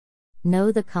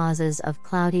Know the causes of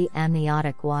cloudy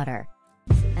amniotic water.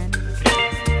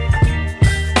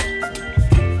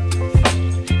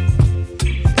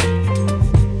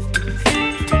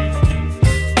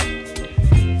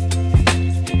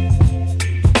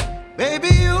 Baby,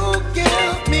 you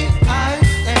give me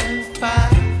ice and fire.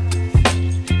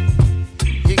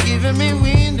 You're giving me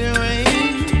wind and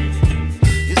rain.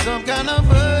 You're some kind of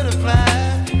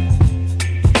butterfly.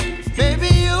 Baby,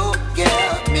 you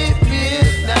give me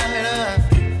midnight.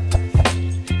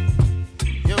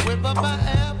 You whip up my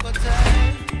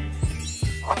appetite.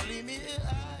 Leave me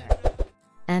high.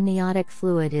 Amniotic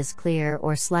fluid is clear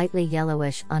or slightly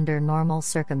yellowish under normal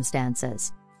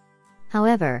circumstances.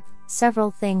 However,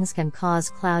 several things can cause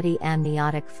cloudy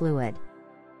amniotic fluid.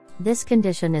 This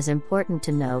condition is important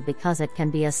to know because it can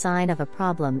be a sign of a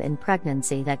problem in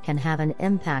pregnancy that can have an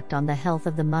impact on the health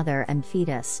of the mother and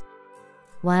fetus.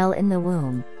 While in the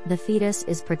womb, the fetus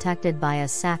is protected by a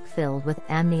sac filled with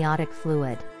amniotic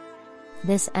fluid.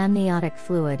 This amniotic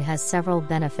fluid has several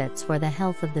benefits for the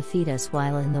health of the fetus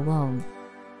while in the womb.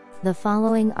 The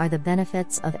following are the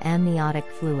benefits of amniotic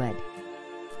fluid.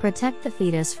 Protect the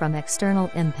fetus from external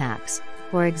impacts,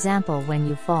 for example when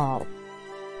you fall.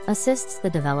 Assists the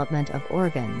development of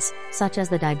organs, such as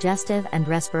the digestive and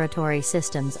respiratory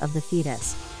systems of the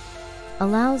fetus.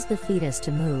 Allows the fetus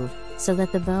to move, so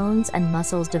that the bones and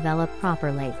muscles develop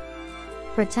properly.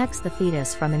 Protects the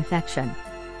fetus from infection.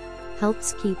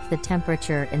 Helps keep the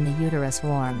temperature in the uterus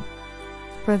warm.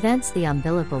 Prevents the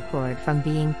umbilical cord from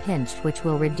being pinched, which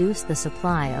will reduce the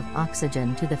supply of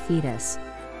oxygen to the fetus.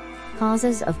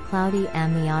 Causes of cloudy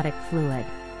amniotic fluid.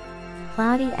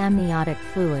 Cloudy amniotic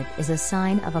fluid is a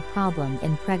sign of a problem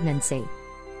in pregnancy.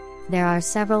 There are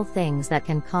several things that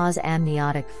can cause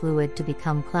amniotic fluid to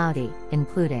become cloudy,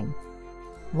 including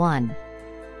 1.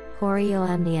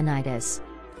 Chorioamnionitis.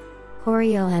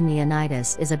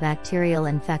 Chorioamnionitis is a bacterial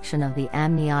infection of the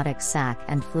amniotic sac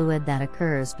and fluid that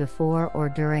occurs before or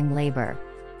during labor.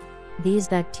 These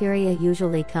bacteria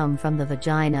usually come from the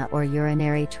vagina or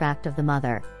urinary tract of the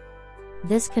mother.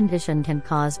 This condition can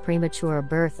cause premature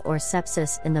birth or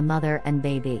sepsis in the mother and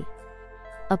baby.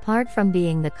 Apart from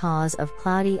being the cause of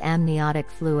cloudy amniotic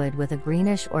fluid with a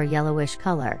greenish or yellowish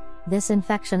color, this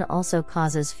infection also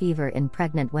causes fever in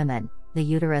pregnant women, the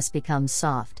uterus becomes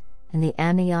soft, and the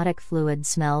amniotic fluid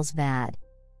smells bad.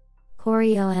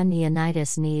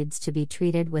 Chorioamnionitis needs to be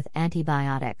treated with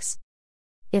antibiotics.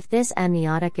 If this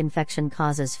amniotic infection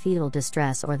causes fetal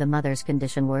distress or the mother's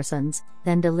condition worsens,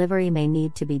 then delivery may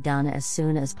need to be done as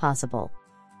soon as possible.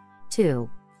 2.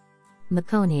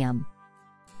 Meconium.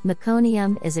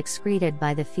 Meconium is excreted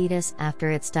by the fetus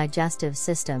after its digestive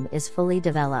system is fully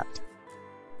developed.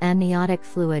 Amniotic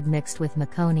fluid mixed with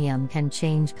meconium can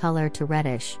change color to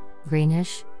reddish,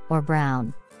 greenish, or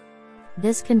brown.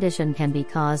 This condition can be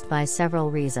caused by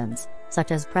several reasons,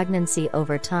 such as pregnancy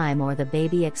over time or the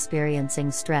baby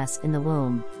experiencing stress in the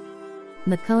womb.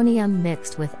 Meconium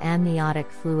mixed with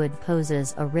amniotic fluid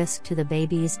poses a risk to the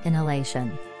baby's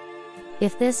inhalation.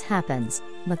 If this happens,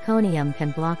 meconium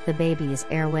can block the baby's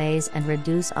airways and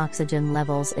reduce oxygen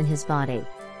levels in his body.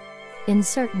 In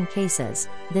certain cases,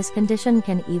 this condition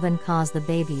can even cause the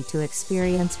baby to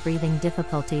experience breathing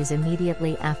difficulties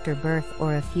immediately after birth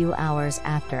or a few hours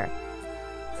after.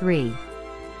 3.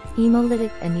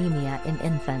 Hemolytic anemia in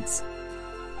infants.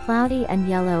 Cloudy and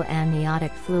yellow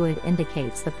amniotic fluid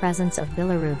indicates the presence of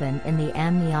bilirubin in the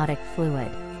amniotic fluid.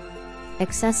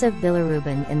 Excessive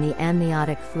bilirubin in the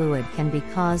amniotic fluid can be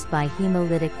caused by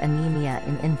hemolytic anemia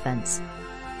in infants.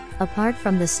 Apart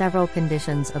from the several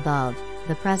conditions above,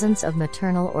 the presence of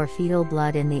maternal or fetal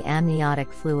blood in the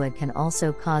amniotic fluid can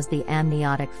also cause the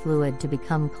amniotic fluid to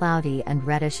become cloudy and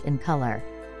reddish in color.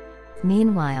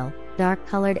 Meanwhile,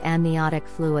 dark-colored amniotic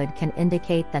fluid can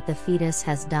indicate that the fetus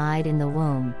has died in the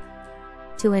womb.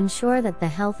 To ensure that the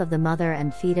health of the mother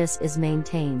and fetus is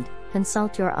maintained,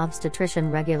 consult your obstetrician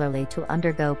regularly to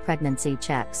undergo pregnancy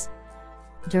checks.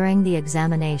 During the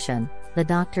examination, the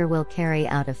doctor will carry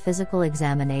out a physical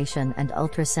examination and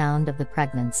ultrasound of the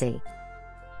pregnancy.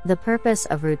 The purpose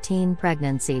of routine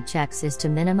pregnancy checks is to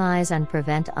minimize and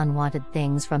prevent unwanted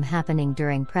things from happening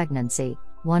during pregnancy,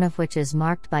 one of which is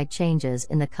marked by changes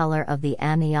in the color of the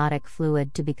amniotic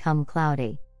fluid to become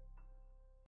cloudy.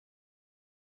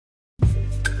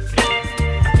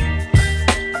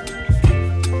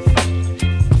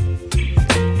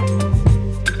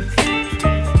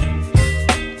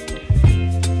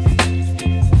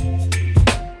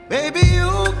 Baby,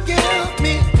 you give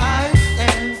me ice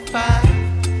and fire.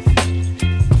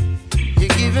 You're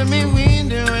giving me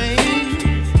wind and rain.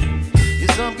 You're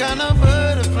some kind of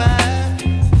butterfly.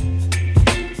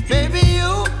 Baby,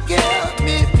 you give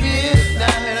me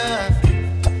midnight.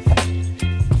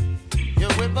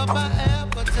 my